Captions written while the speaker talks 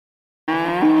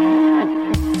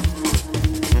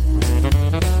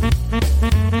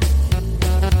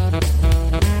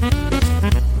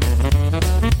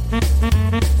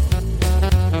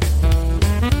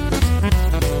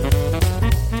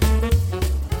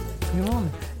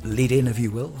lead in, if you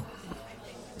will.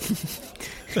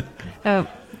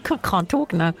 Can't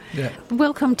talk now. Yeah.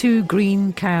 Welcome to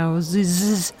Green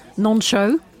Cows'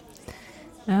 non-show.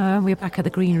 We're back at the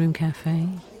Green Room Cafe.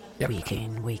 Yep. Week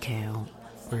in, week out.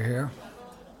 We're here.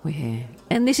 We're here.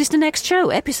 And this is the next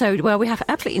episode, where we have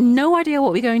absolutely no idea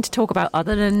what we're going to talk about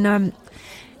other than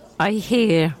I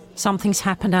hear something's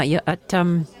happened at your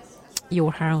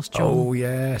house, John. Oh,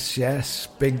 yes.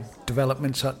 Big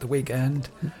developments at the weekend.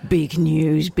 Big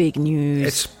news.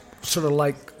 It's sort of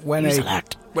like when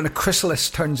a chrysalis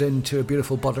turns into a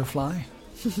beautiful butterfly.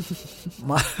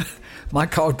 my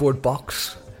cardboard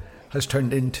box has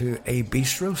turned into a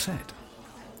bistro set.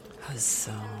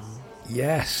 Huzzah.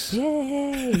 Yes.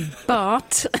 Yay.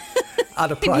 But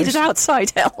at a it price. needed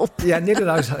outside help. I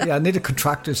needed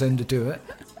contractors in to do it.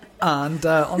 And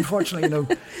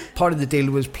unfortunately, part of the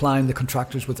deal was plying the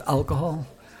contractors with alcohol.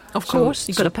 Of course,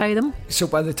 you've got to pay them. So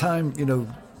by the time,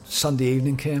 Sunday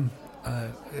evening came,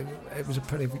 it was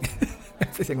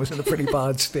everything was in a pretty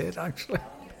bad state, actually.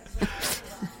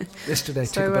 Yesterday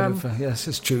took a bit of yes,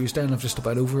 it's Tuesday and I'm just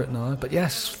about over it now. But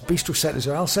yes, bistro set is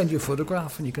there. I'll send you a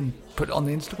photograph and you can put it on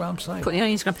the Instagram site. Put it on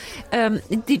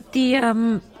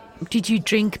Instagram. Did you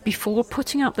drink before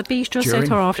putting up the bistro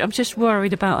set or after? I'm just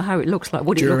worried about how it looks like.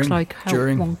 What it looks like, how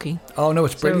wonky. Oh no,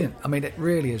 it's brilliant. I mean, it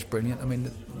really is brilliant. I mean,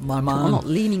 my man. I'm not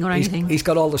leaning or anything. He's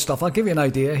got all the stuff. I'll give you an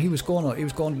idea. He was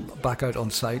going back out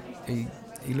on site.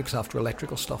 He looks after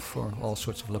electrical stuff for all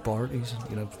sorts of laboratories.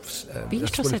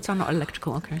 Bistro sets are not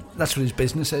electrical, okay. That's what his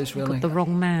business is, really. Got the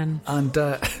wrong man. And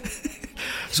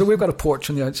so we've got a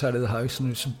porch on the outside of the house, and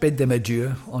we bid them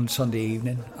adieu on Sunday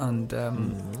evening. And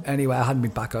anyway, I hadn't been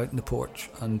back out in the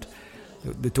porch, and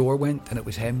the door went, and it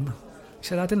was him. He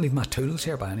said, "I didn't leave my tools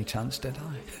here by any chance, did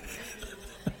I?"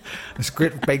 This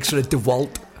great big sort of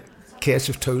DeWalt case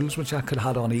of tools, which I could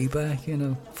have had on eBay,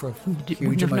 for a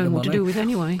huge amount of money. What to do with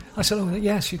anyway. I said, "Oh,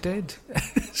 yes, you did."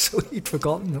 So he'd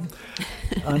forgotten them.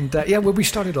 And we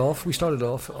started off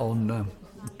on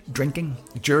drinking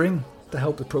during the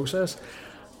help the process,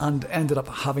 and ended up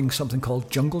having something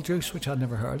called jungle juice, which I'd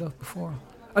never heard of before.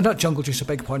 Not jungle juice, I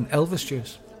beg your pardon, Elvis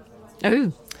juice.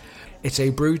 Oh. It's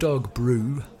a Brewdog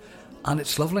brew, and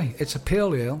it's lovely. It's a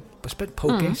pale ale, but it's a bit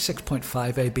pokey,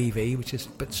 6.5 ABV, which is a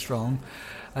bit strong.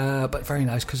 But very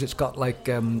nice because it's got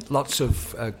lots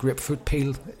of grapefruit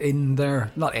peel in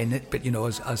there, not in it, but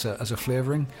as a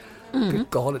flavouring. Good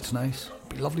God, it's nice.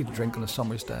 It'd be lovely to drink on a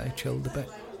summer's day, chilled a bit.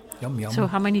 Yum yum. So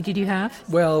how many did you have?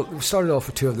 Well, we started off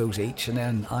with 2 of those each, and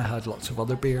then I had lots of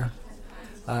other beer,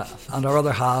 and our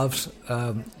other halves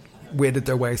waded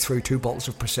their way through 2 bottles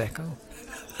of prosecco.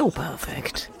 Oh,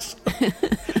 perfect. God.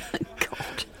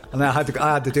 And I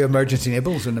had to do emergency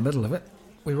nibbles in the middle of it.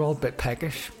 We were all a bit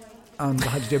peckish. And I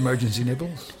had to do emergency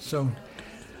nibbles. So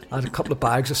I had a couple of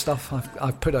bags of stuff.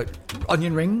 I've put out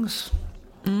onion rings,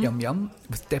 yum,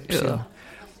 with dips.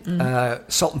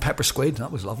 Salt and pepper squid.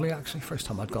 That was lovely, actually. First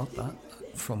time I'd got that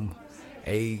from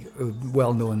a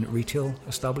well-known retail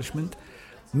establishment.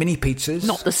 Mini pizzas.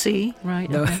 Not the sea, right?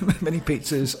 No, okay. mini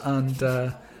pizzas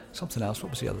and something else. What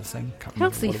was the other thing? Can't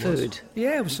remember Healthy what it was. food.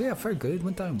 Yeah, it was very good.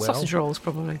 Went down well. Sausage rolls,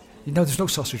 probably. There's no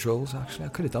sausage rolls, actually. I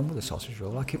could have done with a sausage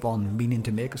roll. I keep on meaning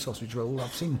to make a sausage roll.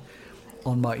 I've seen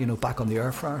on my, back on the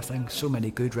air fryer thing, so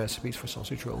many good recipes for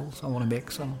sausage rolls. I want to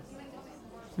make some.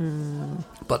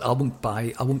 But I won't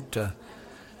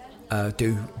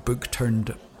do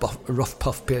book-turned rough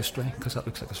puff pastry, because that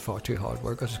looks like it's far too hard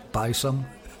work. I'll just buy some.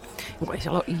 Well, it's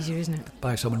a lot easier, isn't it?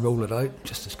 Buy some and roll it out,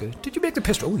 just as good. Did you make the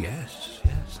pastry? Oh, yes,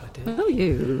 I did. Oh,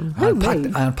 you. I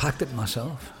unpacked it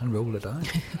myself and rolled it out.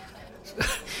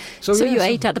 So you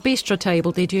ate at the bistro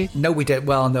table, did you? No, we did.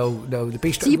 Well, no, the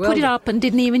bistro. So you put it up and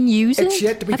didn't even use it? It's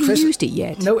yet to be. Have you used it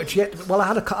yet? No, it's yet. Well,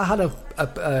 I had a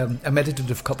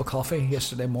meditative cup of coffee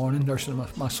yesterday morning, nursing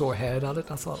my sore head at it.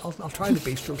 I thought I'll try the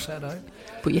bistro set out.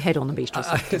 Put your head on the bistro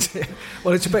set.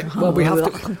 Well, it's a bit. Well, we have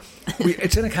to.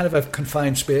 It's in a kind of a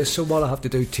confined space, so what I have to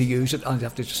do to use it, I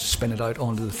have to just spin it out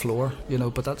onto the floor,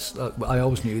 But that's I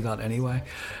always knew that anyway.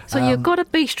 So you've got a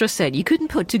bistro set you couldn't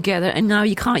put together, and now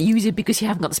you can't use it because you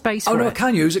haven't got the space for it. Oh no, I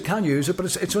can use it, but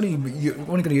it's only you're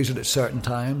only going to use it at certain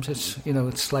times. It's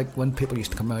it's like when people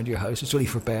used to come around to your house. It's only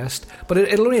for best, but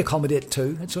it'll only accommodate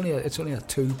 2. It's only a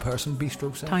 2-person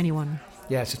bistro set. Tiny one.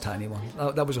 Yeah, it's a tiny one.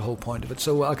 That was the whole point of it.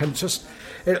 So I can just...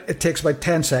 It takes about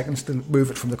 10 seconds to move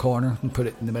it from the corner and put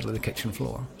it in the middle of the kitchen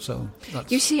floor. So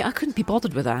that's... You see, I couldn't be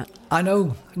bothered with that. I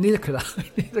know. Neither could I.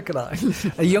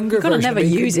 A younger You're going to version never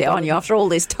use it, aren't you, after all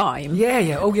this time?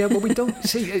 Yeah. Oh, yeah. Well, we don't...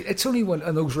 See, it's only when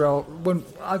those rare... When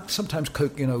I sometimes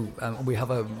cook, we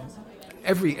have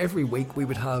every week we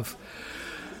would have...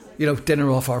 dinner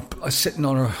off sitting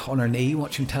on our knee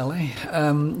watching telly.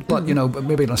 But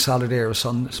maybe on a Saturday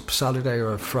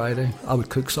or a Friday, I would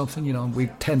cook something. We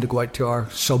tend to go out to our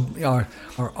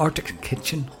Arctic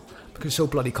kitchen because it's so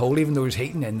bloody cold. Even though there's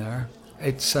heating in there,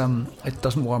 it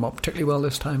doesn't warm up particularly well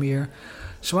this time of year.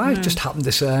 So I just happened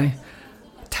to say,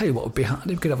 tell you what would be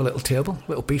handy. We could have a little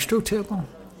bistro table,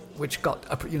 which got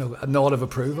a nod of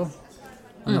approval,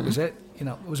 and that was it. It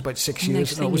was about 6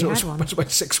 years ago. It was about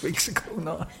 6 weeks ago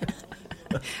now.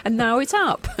 And now it's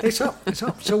up. It's up.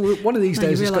 So one of these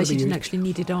days you it's going realise to be you didn't used. actually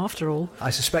need it after all.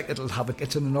 I suspect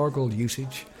it's an inaugural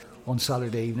usage on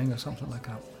Saturday evening or something like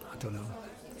that. I don't know.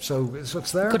 So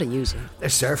it's there. Got to use it.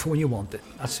 It's there for when you want it.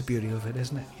 That's the beauty of it,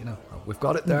 isn't it? We've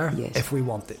got it there if we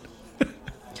want it.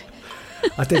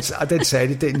 I did say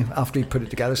it, didn't you? After he put it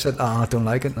together, I said, I don't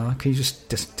like it now. Can you just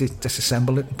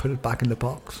disassemble it and put it back in the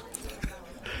box?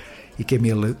 He gave me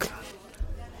a look.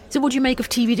 So what do you make of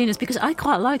TV dinners? Because I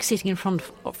quite like sitting in front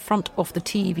of the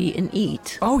TV and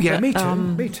eat. Oh, yeah, me too.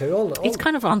 Me too. It's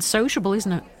kind of unsociable,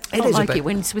 isn't it? It I is like a bit. it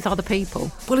when it's with other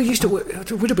people. Well,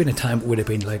 there would have been a time it would have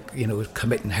been like,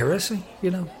 committing heresy,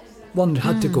 One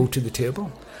had to go to the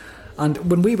table. And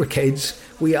when we were kids,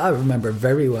 I remember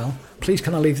very well, please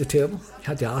can I leave the table? You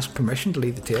had to ask permission to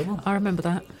leave the table. I remember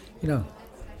that.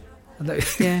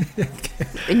 Yeah.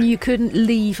 And you couldn't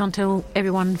leave until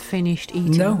everyone finished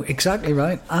eating. No, exactly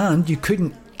right. And you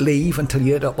couldn't leave until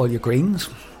you ate up all your greens.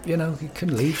 You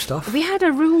couldn't leave stuff. We had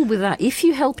a rule with that. If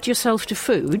you helped yourself to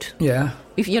food, yeah.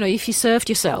 If you served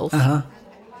yourself,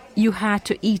 you had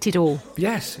to eat it all.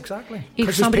 Yes, exactly.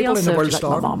 If somebody else served it, like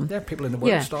my mum. There are people in the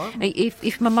world starving.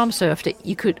 If my mum served it,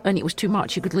 you could, and it was too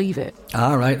much, you could leave it.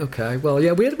 Ah, right, okay. Well,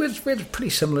 yeah, we had a pretty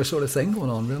similar sort of thing going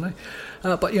on, really.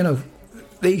 But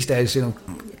these days,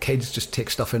 kids just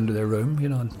take stuff into their room.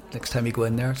 And next time you go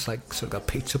in there, it's like sort of got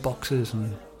pizza boxes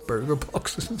and burger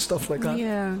boxes and stuff like that.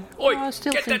 Yeah. Oi, I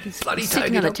still get think that bloody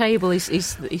sitting tidied at the up. table is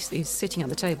sitting at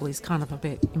the table is kind of a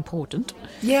bit important.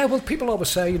 Yeah, well, people always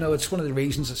say, it's one of the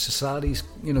reasons that society's,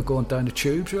 going down the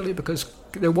tubes, really, because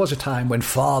there was a time when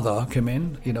father came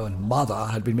in, and mother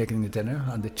had been making the dinner,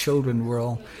 and the children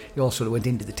you all sort of went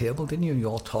into the table, didn't you? And you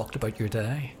all talked about your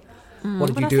day.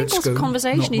 What did you do at school? I think also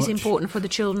conversation Not is much. important for the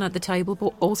children at the table,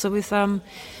 but also with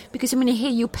because when you hear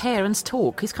your parents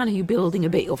talk, it's kind of you building a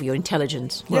bit of your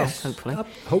intelligence. Well, Yes, hopefully.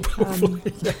 Hopefully.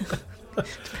 Yeah.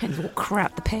 Depends what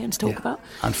crap the parents talk about.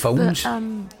 And phones.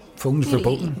 But, phones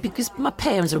verboten. Because my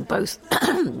parents are both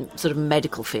sort of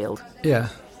medical field, Yeah.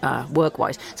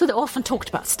 work-wise, so they often talked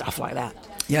about stuff like that.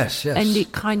 Yes. And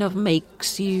it kind of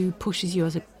pushes you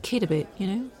as a kid a bit,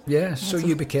 Yeah, so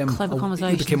you became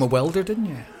a welder, didn't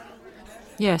you?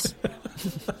 Yes.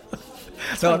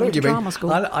 No, I know I went what to you mean. drama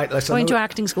school. I went to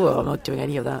acting school. I'm not doing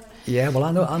any of that. Yeah, well,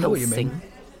 I know what you mean.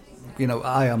 Thing.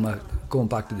 I am going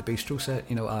back to the bistro set.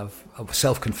 I've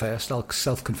self-confessed. I'll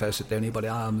self-confess it to anybody.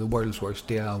 I am the world's worst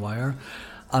DIYer,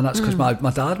 and that's because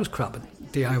my dad was crap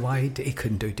at DIY. He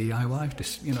couldn't do DIY.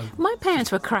 Just My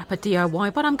parents were crap at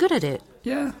DIY, but I'm good at it.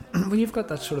 Yeah, when you've got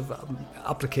that sort of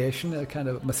application, a kind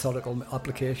of methodical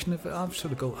application, I've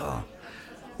sort of go,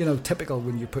 typical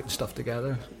when you're putting stuff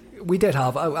together. We did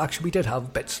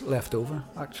have bits left over,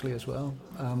 actually, as well.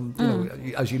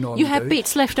 As you normally do. You had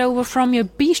bits left over from your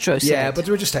bistro set? Yeah, but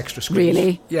they were just extra screws.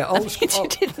 Really? Yeah. You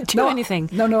didn't do anything?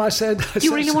 No, I said...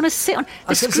 You really want to sit on...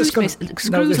 The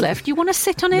screws left, you want to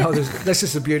sit on it? No, this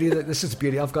is the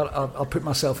beauty. I'll put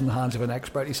myself in the hands of an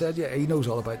expert. He said, yeah, he knows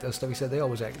all about this stuff. He said, they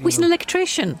always... He's an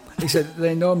electrician. He said,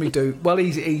 they normally do... Well,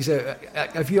 he's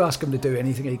if you ask him to do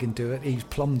anything, he can do it. He's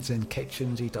plumbed in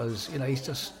kitchens. He does... he's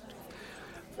just...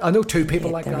 I know two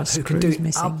people like that who can do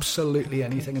absolutely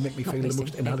anything and make me feel the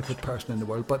most inadequate person in the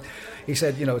world. But he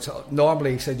said,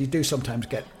 normally, he said, you do sometimes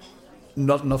get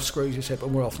not enough screws, he said, but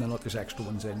more often than not, there's extra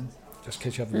ones in, just in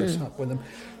case you haven't messed up with them.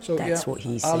 So that's what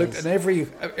he says. I looked at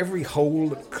every hole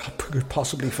that I could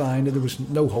possibly find, and there was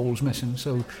no holes missing.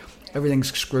 So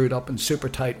everything's screwed up and super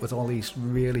tight with all these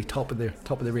really top of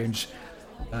the range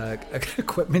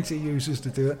equipment he uses to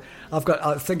do it.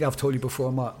 I think I've told you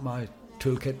before, my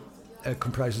toolkit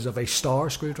comprises of a star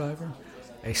screwdriver,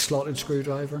 a slotted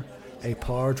screwdriver, a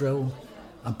power drill,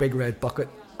 a big red bucket,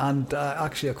 and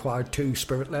actually acquired 2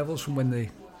 spirit levels from when the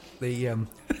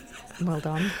Well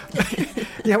done.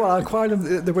 Yeah, well, I acquired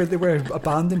them. They were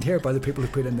abandoned here by the people who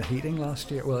put in the heating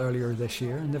earlier this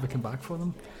year, and never came back for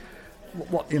them.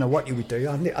 What you would do?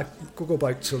 I go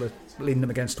about sort of leaning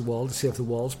them against the wall to see if the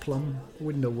wall's plumb. I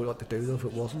wouldn't know what to do though if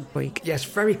it wasn't. Yes,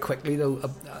 very quickly though.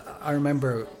 I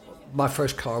remember. My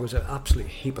first car was an absolute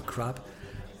heap of crap,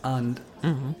 and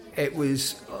it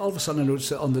was all of a sudden I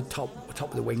noticed that on the top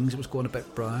of the wings it was going a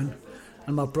bit brown,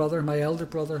 and my elder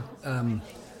brother,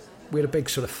 we had a big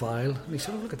sort of file, and he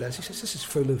said, "Oh, look at this." He says, "This is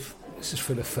full of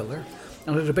filler,"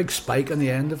 and it had a big spike on the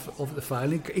end of the file.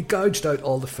 He gouged out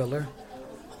all the filler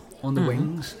on the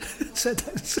wings. Said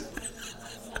this.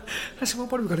 I said, "Well,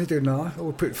 what are we going to do now? Oh,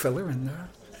 we'll put filler in there."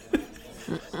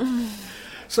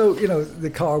 So the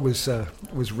car was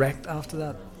wrecked after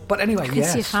that. But anyway, I can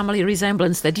see a family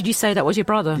resemblance there. Did you say that was your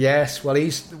brother? Yes. Well,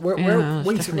 there's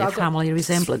definitely a family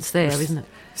resemblance there, isn't it?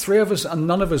 3 of us, and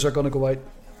none of us are going to go out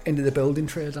into the building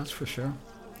trade. That's for sure.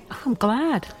 Oh, I'm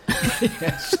glad.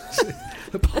 Yes.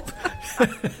 The population. I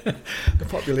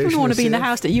wouldn't want to be in the safe.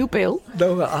 house that you built.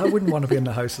 No, I wouldn't want to be in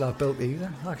the house that I built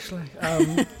either. Actually,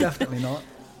 definitely not.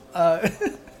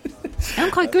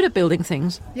 I'm quite good at building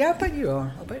things. Yeah, I bet you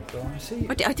are. See,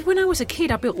 I did, when I was a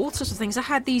kid, I built all sorts of things. I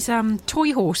had these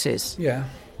toy horses. yeah.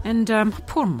 And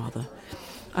poor mother.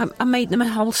 I made them a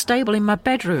whole stable in my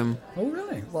bedroom. Oh,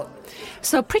 really? What?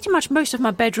 So pretty much most of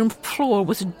my bedroom floor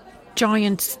was a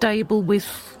giant stable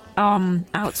with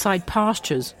outside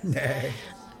pastures. Nay.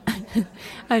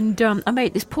 And I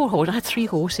made this poor horse. I had 3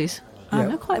 horses. Yeah.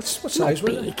 They're quite What size were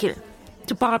they? big.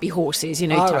 To Barbie horses, type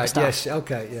Right. stuff. Yes.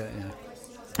 Okay. Yeah.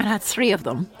 And I had 3 of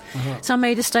them. So I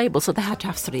made a stable, so they had to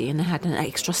have 3, and they had an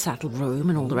extra saddle room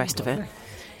and all the rest of it.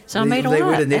 So I made all They that.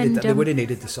 would have needed. And, They would have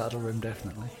needed the saddle room,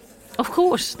 definitely. of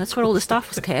course, that's where all the stuff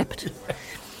was kept.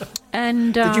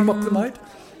 And Did you muck them out?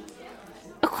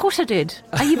 Of course I did.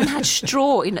 I even had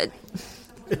straw in it.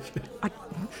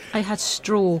 I had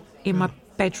straw in my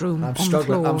bedroom on the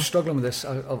floor. I'm struggling with this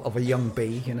of a young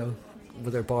bee,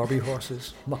 with their Barbie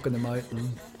horses, mucking them out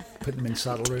and putting them in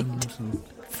saddle rooms and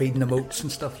feeding them oats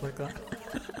and stuff like that.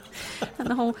 And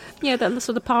the whole,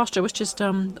 so the pasture was just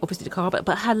obviously the carpet,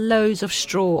 but had loads of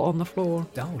straw on the floor.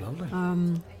 Oh, lovely.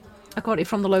 I got it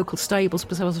from the local stables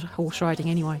because I was horse riding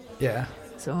anyway. Yeah,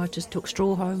 So I just took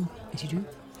straw home, as you do.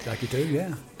 like you do,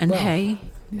 yeah. And hay,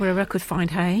 wherever I could find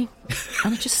hay.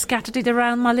 And I just scattered it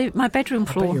around my bedroom I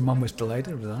bet floor. your mum was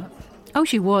delighted with that. Oh,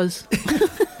 she was.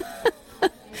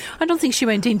 I don't think she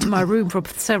went into my room for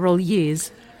several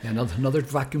years. Yeah, another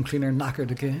vacuum cleaner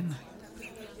knackered again.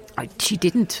 She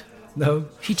didn't. No.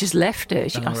 She just left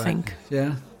it, I Right. think.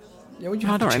 Yeah. Yeah,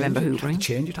 well, I don't remember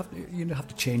hoovering. You'd have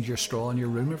to change your straw in your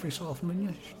room every so often, wouldn't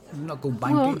you? You'd not go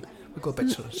banky. Well, We'd go a bit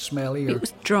sort of smelly or It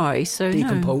was dry, so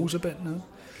decompose a bit, no?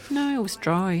 No, it was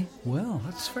dry. Well,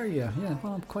 that's very, well,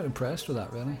 I'm quite impressed with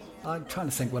that, really. I'm trying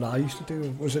to think what I used to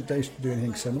do. Was it I used to do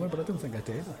anything similar, but I don't think I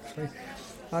did, actually.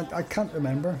 I can't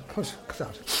remember, because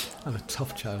I had a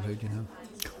tough childhood,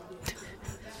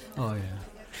 Oh, yeah.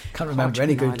 Can't remember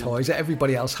any good toys.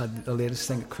 Everybody else had the latest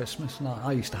thing at Christmas. No,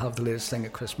 I used to have the latest thing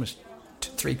at Christmas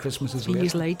 3 Christmases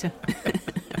Years later. later.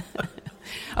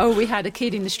 Oh, we had a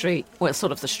kid in the street. Well,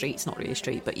 sort of the street. It's not really a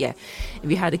street, but yeah.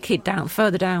 We had a kid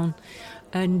further down,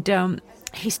 and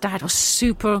his dad was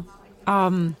super.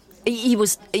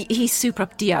 He's super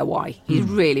DIY. He's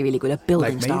really, really good at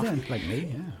building stuff. Like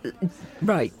me, yeah.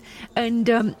 Right,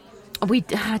 and we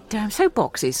had soap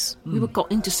boxes. We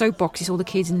got into soap boxes, all the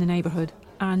kids in the neighbourhood,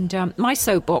 and my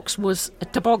soap box was a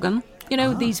toboggan.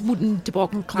 These wooden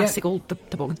toboggan, classical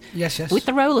toboggans. Yes. With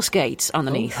the roller skates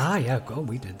underneath.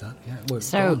 We did that, yeah. Well,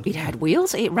 So it had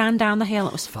wheels, it ran down the hill,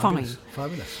 it was fabulous, fine.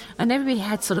 Fabulous. And everybody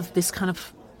had sort of this kind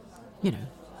of,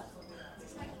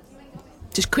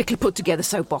 just quickly put together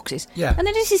soapboxes. Yeah. And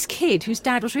then there's this kid whose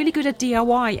dad was really good at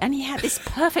DIY, and he had this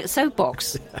perfect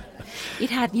soapbox. It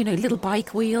had, little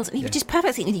bike wheels, and it was just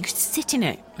perfect thing, and you could sit in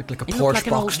it. Like a It looked Porsche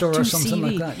an old Boxster or something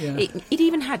 2CV. like that, yeah. It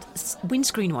even had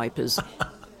windscreen wipers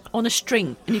on a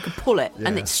string, and you could pull it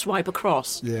and then swipe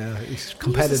across. Yeah, he's He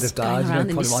competitive was just going dad. around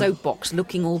in his soapbox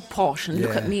looking all posh, and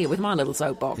look Yeah. at me with my little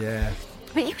soapbox. Yeah.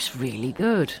 But it was really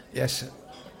good. Yes.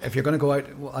 If you're going to go out,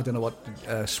 I don't know what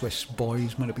Swiss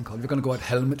boys might have been called. If you're going to go out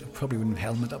helmet, probably wouldn't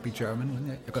helmet, that'd be German, wouldn't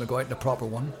you? You're going to go out in a proper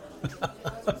one.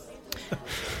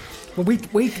 Well,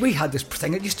 we had this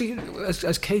thing. It used to,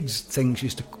 as kids, things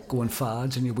used to go in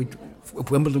fads, and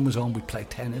if Wimbledon was on, we'd play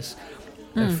tennis.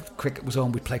 If cricket was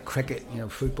on, we'd play cricket.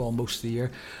 Football most of the year.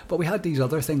 But we had these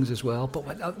other things as well. But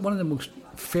one of the most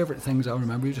favourite things I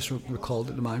remember, you just recalled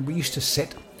it to mind. We used to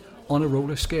sit on a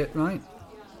roller skate, right,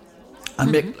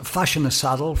 and fashion a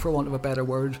saddle, for want of a better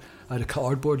word, out of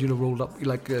cardboard. Rolled up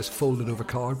like this, folded over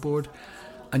cardboard.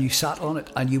 And you sat on it,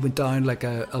 and you went down like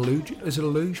a luge. Is it a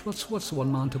luge? What's the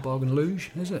one man toboggan?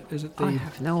 Luge? Is it? I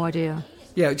have no idea.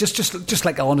 Yeah, just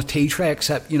like on a tea tray,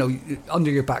 except under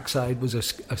your backside was a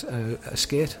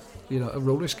skate, a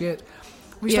roller skate.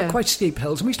 We used to have quite steep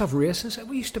hills, and we used to have races.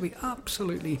 We used to be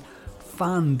absolutely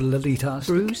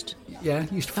fan-bloody-tastic. Bruised? Yeah,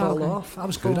 used to fall off. I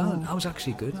was good at it. I was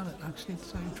actually good at it, actually,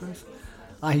 to tell you the truth.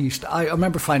 I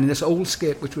remember finding this old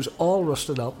skate which was all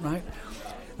rusted up, right?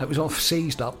 It was all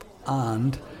seized up,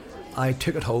 and I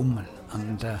took it home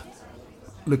and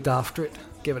looked after it,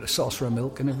 gave it a saucer of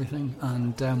milk and everything,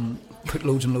 and put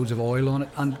loads and loads of oil on it.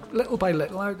 And little by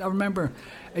little, I remember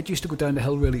it used to go down the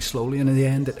hill really slowly, and in the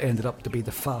end, it ended up to be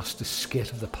the fastest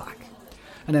skate of the pack.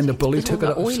 And then the bully took it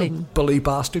off. Some bully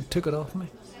bastard took it off me.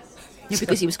 Yeah,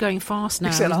 because he was going fast now.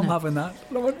 He said, I'm having that.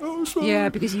 And I went, oh, sorry. Yeah,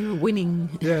 because you were winning.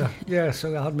 Yeah,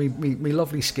 so I had me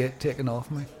lovely skate taken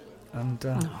off me. And,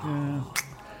 yeah.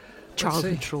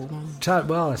 Childhood trauma.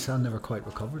 Well, I never quite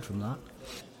recovered from that.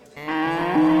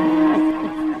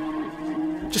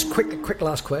 Just quick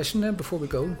last question then before we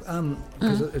go,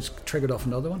 because it's triggered off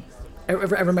another one.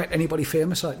 Ever met anybody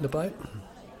famous out and about?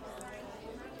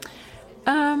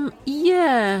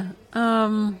 Yeah,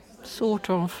 sort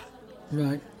of.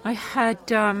 Right. I had,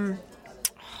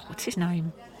 what's his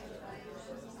name?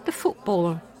 The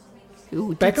footballer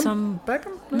who did Beckham?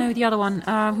 No, the other one,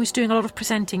 who's doing a lot of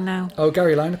presenting now. Oh,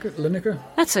 Gary Lineker?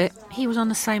 That's it. He was on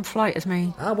the same flight as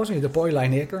me. Wasn't he? The boy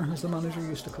Lineker, as the manager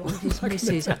used to call him. His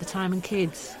missus at the time and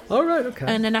kids. Oh, right, okay.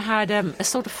 And then I had a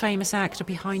sort of famous actor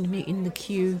behind me in the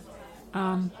queue,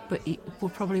 but it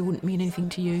probably wouldn't mean anything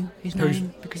to you, his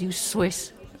name, because he was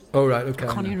Swiss. Oh, right, okay.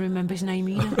 I can't even remember his name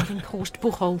either. I think Horst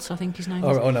Buchholz, I think his name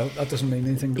is. Oh, no, that doesn't mean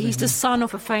anything to me. He's the son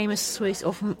of a famous Swiss,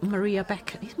 of Maria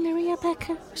Becker. Is Maria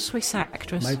Becker? Swiss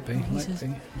actress. Might be, yeah.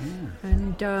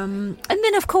 And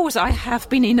then, of course, I have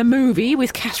been in a movie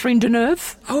with Catherine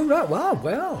Deneuve. Oh, right, wow,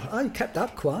 well, I kept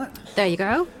that quiet. There you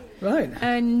go. Right.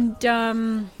 And,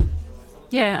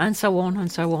 yeah, and so on, and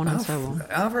so on, and so on.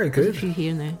 Very good. There's a few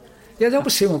here and there. Yeah, they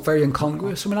always seem very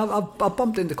incongruous. I mean, I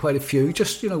bumped into quite a few.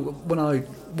 Just when I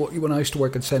used to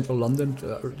work in central London,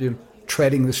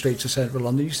 treading the streets of central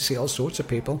London, you used to see all sorts of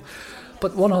people.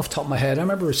 But one off the top of my head, I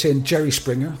remember seeing Jerry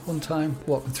Springer one time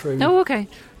walking through. Oh, okay.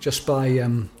 Just by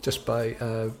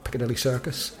Piccadilly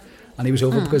Circus, and he was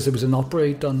over because there was an opera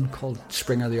he'd done called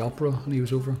Springer the Opera, and he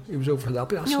was over for that.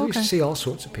 But I used to see all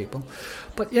sorts of people.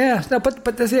 But yeah, no,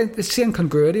 but there's the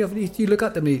incongruity of it. You look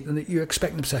at them and you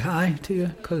expect them to say hi to you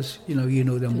because you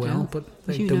know them well, but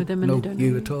they don't know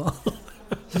you at all.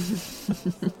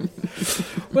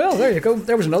 Well, there you go.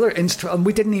 There was another and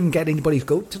we didn't even get anybody's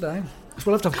goat today. So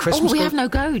we'll have to have Christmas. Oh, we have no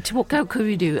goat. What goat could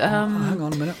we do? Hang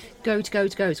on a minute. Goat.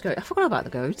 I forgot about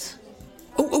the goats.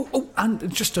 Oh,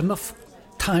 and just enough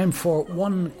time for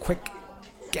one quick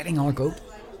getting our goat.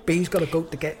 B's got a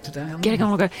goat to get today. Getting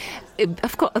our goat.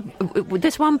 I've got.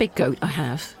 There's one big goat I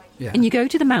have. Yeah. And you go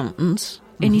to the mountains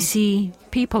and you see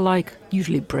people like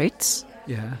usually Brits.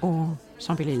 Yeah. Or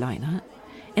somebody like that.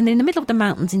 And they're in the middle of the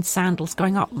mountains in sandals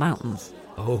going up mountains.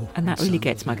 Oh. And that really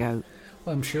gets my goat.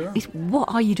 Well, I'm sure. What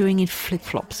are you doing in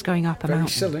flip-flops going up a mountain? Very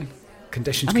silly.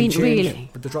 Conditions can change really.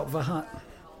 with the drop of a hat.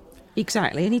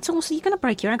 Exactly, and it's also, you're going to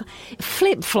break your ankle.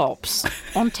 Flip-flops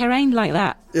on terrain like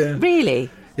that. Yeah. Really?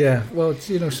 Yeah, well,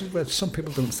 some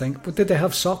people don't think. But did they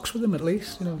have socks with them at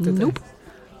least? Nope.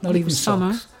 Not even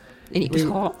summer, socks. And it was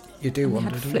hot. You do and wonder,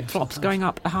 they had don't flip-flops going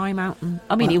up a high mountain.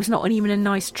 I mean, it was not even a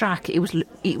nice track. It was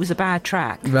a bad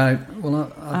track. Right.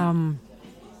 Well,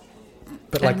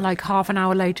 but like half an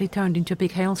hour later, it turned into a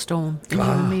big hailstorm. And you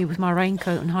and me, with my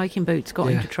raincoat and hiking boots, got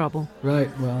into trouble. Right.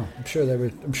 Well, I'm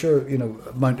sure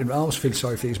mountain. I always feel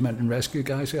sorry for these mountain rescue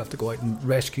guys who have to go out and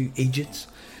rescue agents.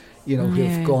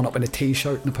 Who've gone up in a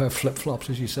t-shirt and a pair of flip-flops,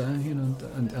 as you say.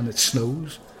 And it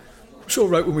snows. It's all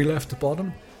right when we left the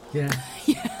bottom. Yeah.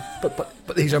 Yeah.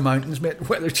 But these are mountains, mate.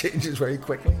 Weather changes very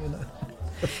quickly.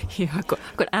 Yeah, I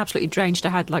got absolutely drenched. I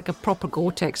had like a proper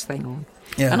Gore-Tex thing on.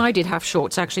 Yeah. And I did have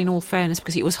shorts, actually, in all fairness,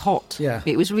 because it was hot. Yeah.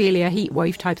 It was really a heat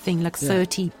wave type thing, like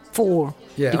 34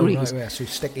 degrees. Oh, right, yeah, so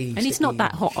sticky. And it's not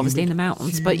that hot, obviously, in the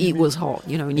mountains, but it was hot.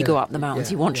 When you go up the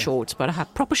mountains, you want shorts. But I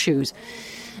had proper shoes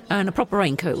and a proper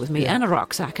raincoat with me and a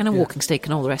rucksack and a walking stick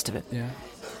and all the rest of it. Yeah.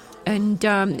 And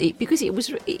because it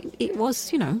was,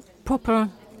 proper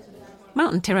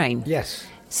mountain terrain. Yes.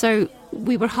 So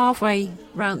we were halfway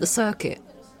round the circuit,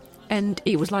 and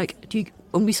it was like,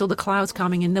 when we saw the clouds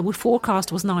coming in, the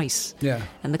forecast was nice. Yeah.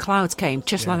 And the clouds came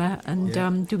just like that.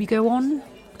 And do we go on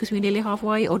because we were nearly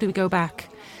halfway, or do we go back?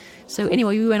 So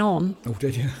anyway, we went on. Oh,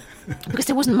 did you? Because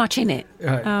there wasn't much in it.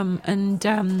 Right.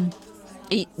 And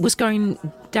it was going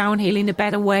downhill in a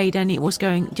better way than it was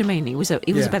going. Do you mean it was a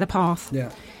better path?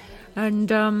 Yeah. And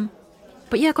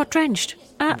but yeah, I got drenched,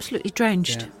 absolutely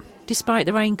drenched, despite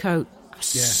the raincoat. I was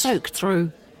soaked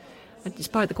through.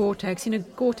 Despite the Gore-Tex,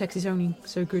 Gore-Tex is only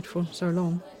so good for so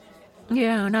long.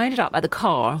 Yeah, and I ended up at the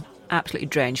car, absolutely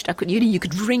drenched. You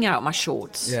could wring out my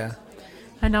shorts. Yeah.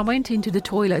 And I went into the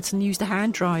toilets and used a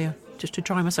hand dryer just to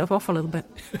dry myself off a little bit.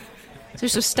 So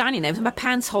just standing there with my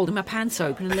pants holding my pants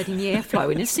open and letting the air flow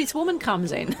in. And this woman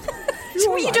comes in,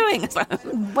 What are you doing? It's like,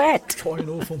 wet. Trying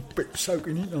off on bit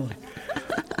soaking, ain't I?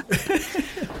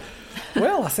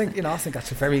 Well, I think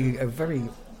that's a very.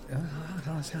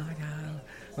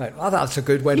 Right, well, that's a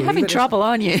good way to You're leave having it, trouble,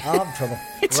 aren't you? I'm in trouble.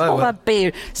 It's all that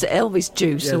beer. It's Elvis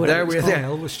juice Yeah, or whatever.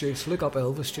 Elvis juice. Look up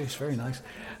Elvis juice. Very nice.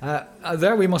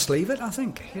 There we must leave it. I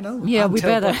think Yeah, we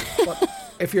better. But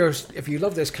if you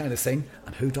love this kind of thing,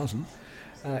 and who doesn't,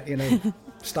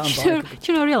 stand by.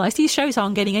 Do you realise these shows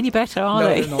aren't getting any better, are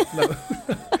they? No, they're not.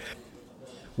 No.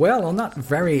 Well, on that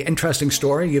very interesting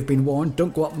story, you've been warned,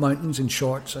 don't go up mountains in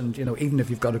shorts, and even if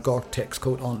you've got a Gore-Tex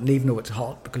coat on, and even though it's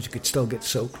hot, because you could still get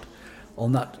soaked.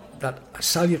 On that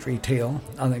salutary tale,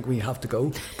 I think we have to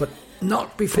go, but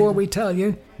not before we tell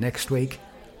you next week.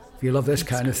 If you love this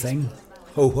kind of thing,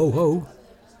 ho ho ho.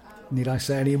 Need I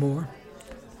say any more?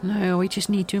 No, we just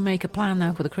need to make a plan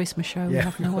now for the Christmas show. We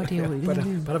have no idea what we're going to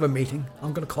do. But have a meeting.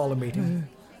 I'm going to call a meeting.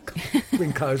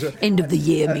 End of the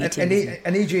year meeting.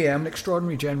 An EGM, an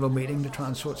extraordinary general meeting to try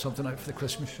and sort something out for the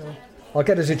Christmas show. I'll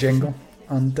get us a jingle.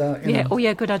 And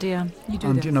good idea. You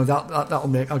do that. And that'll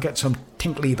make. I'll get some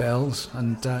tinkly bells,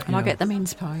 and I'll get the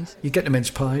mince pies. You get the mince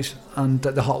pies and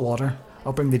the hot water.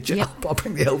 I'll bring the I'll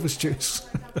bring the Elvis juice.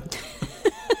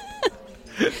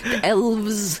 The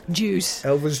elves juice.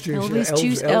 Elvis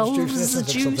juice.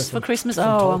 Elves juice for Christmas.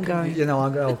 Oh, I'm going.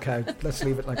 Okay. Let's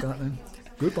leave it like that then.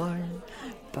 Goodbye.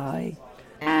 Bye.